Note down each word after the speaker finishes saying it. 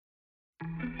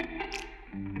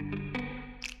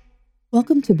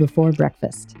Welcome to Before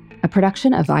Breakfast, a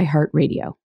production of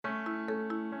iHeartRadio.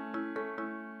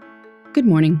 Good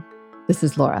morning. This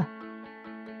is Laura.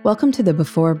 Welcome to the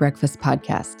Before Breakfast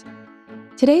podcast.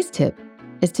 Today's tip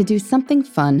is to do something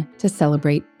fun to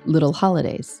celebrate little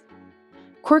holidays.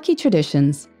 Quirky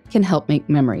traditions can help make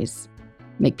memories,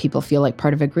 make people feel like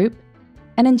part of a group,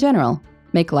 and in general,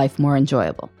 make life more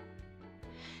enjoyable.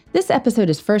 This episode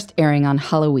is first airing on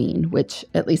Halloween, which,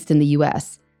 at least in the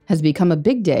US, has become a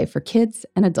big day for kids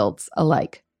and adults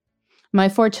alike. My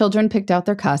 4 children picked out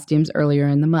their costumes earlier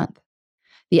in the month.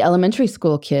 The elementary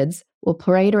school kids will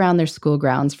parade around their school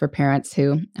grounds for parents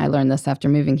who, I learned this after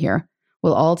moving here,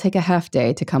 will all take a half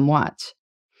day to come watch.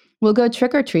 We'll go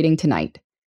trick-or-treating tonight,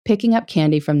 picking up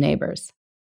candy from neighbors.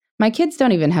 My kids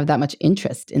don't even have that much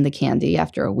interest in the candy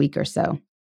after a week or so.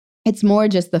 It's more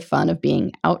just the fun of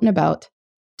being out and about,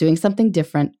 doing something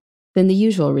different than the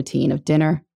usual routine of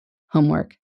dinner,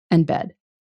 homework, and bed.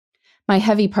 My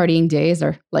heavy partying days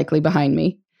are likely behind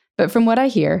me, but from what I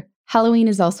hear, Halloween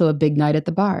is also a big night at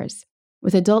the bars,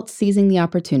 with adults seizing the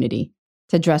opportunity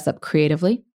to dress up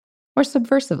creatively or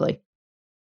subversively.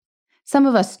 Some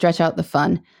of us stretch out the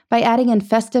fun by adding in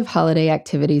festive holiday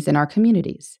activities in our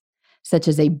communities, such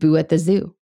as a boo at the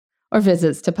zoo or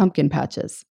visits to pumpkin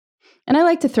patches. And I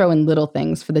like to throw in little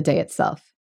things for the day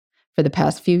itself. For the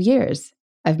past few years,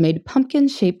 I've made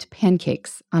pumpkin-shaped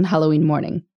pancakes on Halloween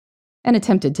morning and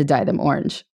attempted to dye them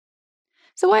orange.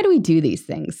 So why do we do these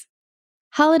things?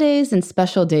 Holidays and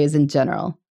special days in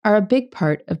general are a big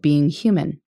part of being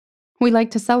human. We like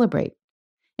to celebrate.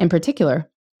 In particular,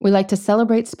 we like to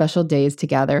celebrate special days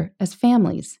together as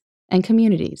families and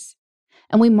communities.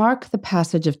 And we mark the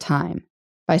passage of time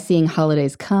by seeing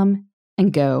holidays come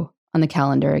and go on the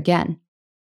calendar again.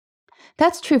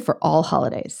 That's true for all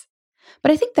holidays.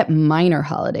 But I think that minor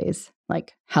holidays,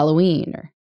 like Halloween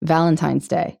or Valentine's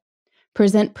Day,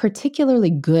 present particularly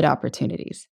good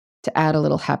opportunities to add a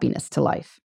little happiness to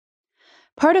life.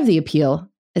 Part of the appeal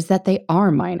is that they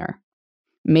are minor.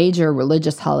 Major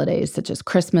religious holidays such as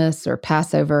Christmas or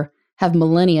Passover have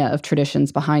millennia of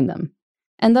traditions behind them,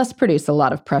 and thus produce a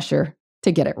lot of pressure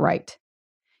to get it right.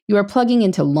 You are plugging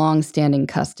into long-standing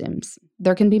customs.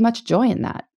 There can be much joy in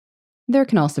that. There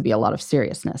can also be a lot of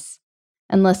seriousness,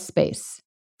 and less space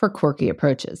for quirky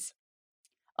approaches.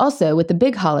 Also, with the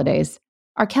big holidays,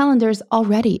 our calendars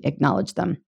already acknowledge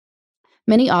them.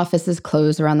 Many offices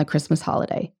close around the Christmas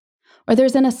holiday, or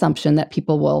there's an assumption that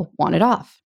people will want it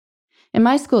off. In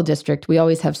my school district, we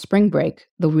always have spring break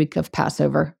the week of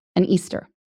Passover and Easter.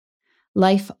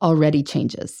 Life already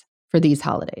changes for these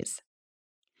holidays.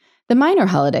 The minor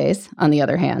holidays, on the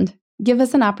other hand, give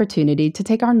us an opportunity to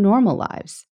take our normal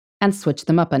lives and switch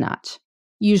them up a notch,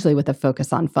 usually with a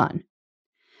focus on fun.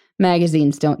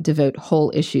 Magazines don't devote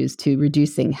whole issues to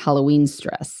reducing Halloween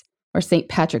stress or St.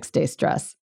 Patrick's Day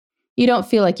stress. You don't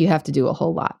feel like you have to do a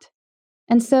whole lot.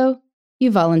 And so,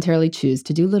 you voluntarily choose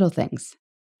to do little things.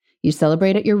 You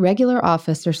celebrate at your regular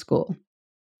office or school.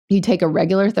 You take a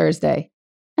regular Thursday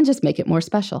and just make it more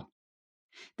special.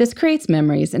 This creates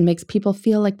memories and makes people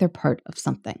feel like they're part of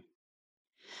something.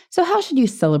 So how should you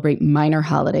celebrate minor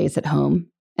holidays at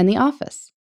home and the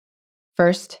office?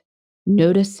 First,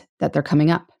 notice that they're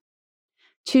coming up.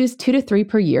 Choose 2 to 3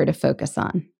 per year to focus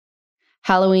on.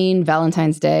 Halloween,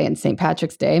 Valentine's Day, and St.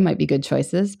 Patrick's Day might be good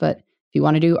choices, but if you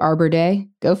want to do Arbor Day,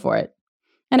 go for it.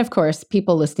 And of course,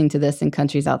 people listening to this in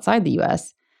countries outside the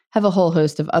US have a whole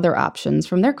host of other options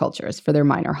from their cultures for their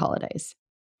minor holidays.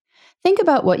 Think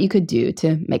about what you could do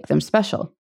to make them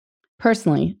special.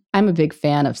 Personally, I'm a big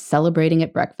fan of celebrating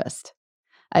at breakfast.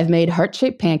 I've made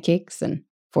heart-shaped pancakes and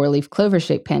 4-leaf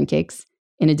clover-shaped pancakes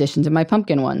in addition to my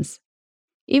pumpkin ones.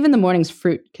 Even the morning's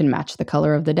fruit can match the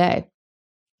color of the day.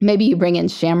 Maybe you bring in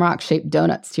shamrock-shaped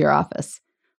donuts to your office,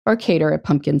 or cater a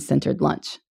pumpkin-centered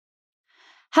lunch.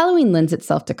 Halloween lends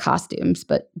itself to costumes,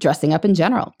 but dressing up in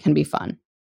general can be fun.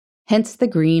 Hence the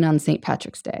green on St.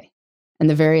 Patrick's Day, and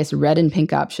the various red and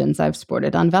pink options I've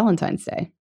sported on Valentine's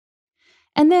Day.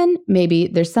 And then maybe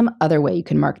there's some other way you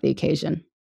can mark the occasion.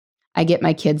 I get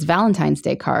my kids Valentine's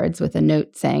Day cards with a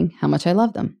note saying how much I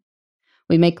love them.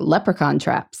 We make leprechaun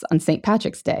traps on St.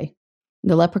 Patrick's Day.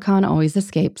 The leprechaun always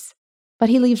escapes, but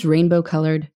he leaves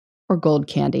rainbow-colored or gold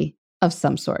candy of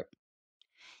some sort.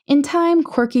 In time,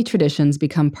 quirky traditions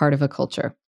become part of a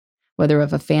culture, whether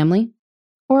of a family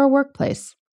or a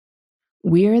workplace.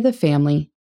 We're the family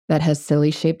that has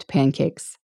silly-shaped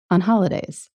pancakes on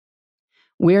holidays.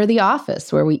 We're the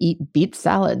office where we eat beet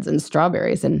salads and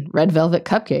strawberries and red velvet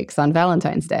cupcakes on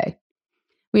Valentine's Day.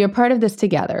 We are part of this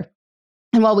together.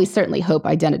 And while we certainly hope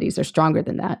identities are stronger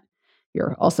than that,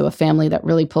 you're also a family that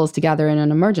really pulls together in an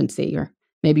emergency, or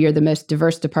maybe you're the most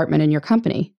diverse department in your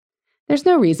company. There's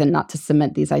no reason not to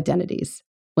cement these identities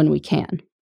when we can.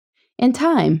 In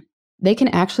time, they can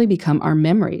actually become our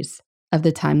memories of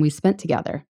the time we spent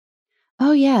together.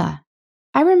 Oh yeah,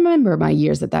 I remember my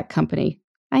years at that company.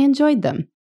 I enjoyed them.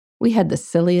 We had the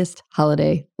silliest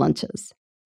holiday lunches.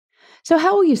 So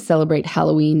how will you celebrate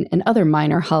Halloween and other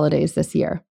minor holidays this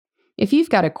year? If you've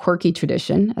got a quirky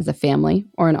tradition as a family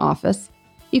or an office,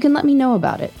 you can let me know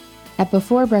about it at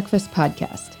Before Breakfast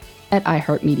Podcast at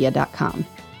iHeartMedia.com.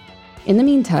 In the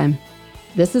meantime,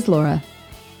 this is Laura.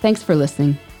 Thanks for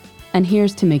listening, and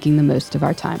here's to making the most of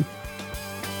our time.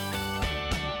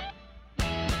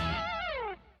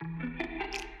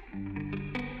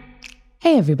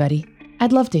 Hey everybody,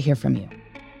 I'd love to hear from you.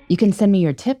 You can send me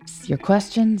your tips, your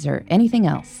questions, or anything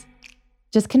else.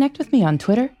 Just connect with me on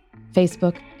Twitter,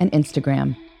 Facebook, and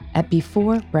Instagram at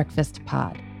Before Breakfast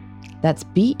Pod. That's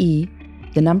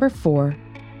BE4,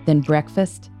 then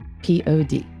breakfast,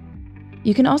 POD.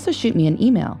 You can also shoot me an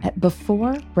email at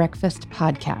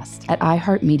beforebreakfastpodcast at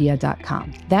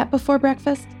iHeartMedia.com. That Before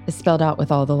Breakfast is spelled out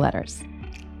with all the letters.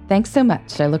 Thanks so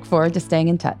much. I look forward to staying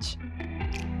in touch.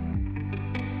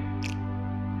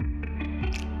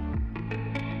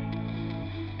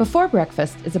 Before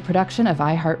Breakfast is a production of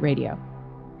iHeartRadio.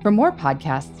 For more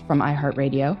podcasts from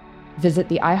iHeartRadio, visit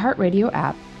the iHeartRadio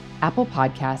app, Apple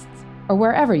Podcasts, or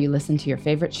wherever you listen to your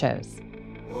favorite shows.